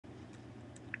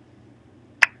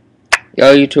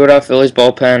Yo, you two, what up, Phillies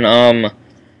bullpen?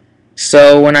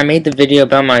 So when I made the video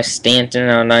about my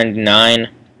Stanton 99,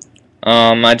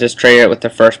 I just traded it with the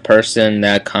first person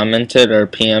that commented or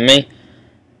PM me.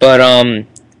 But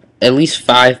at least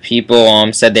 5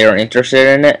 people said they were interested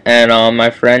in it, and my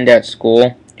friend at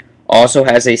school also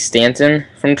has a Stanton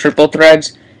from Triple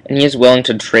Threads, and he is willing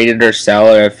to trade it or sell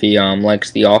it if he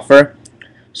likes the offer.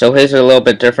 So his is a little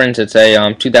bit different. It's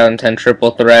a 2010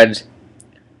 Triple Threads.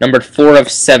 Numbered 4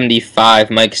 of 75,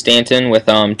 Mike Stanton, with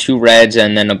 2 reds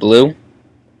and then a blue.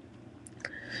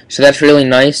 So that's really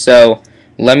nice. So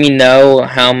let me know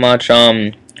how much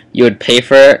you would pay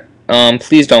for it.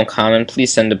 Please don't comment.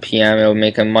 Please send a PM. It will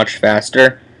make it much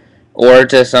faster. Or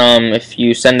just if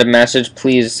you send a message,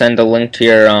 please send a link to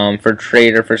your for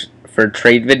trade or for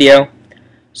trade video.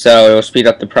 So it will speed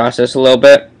up the process a little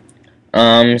bit.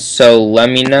 So let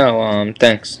me know.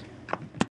 Thanks.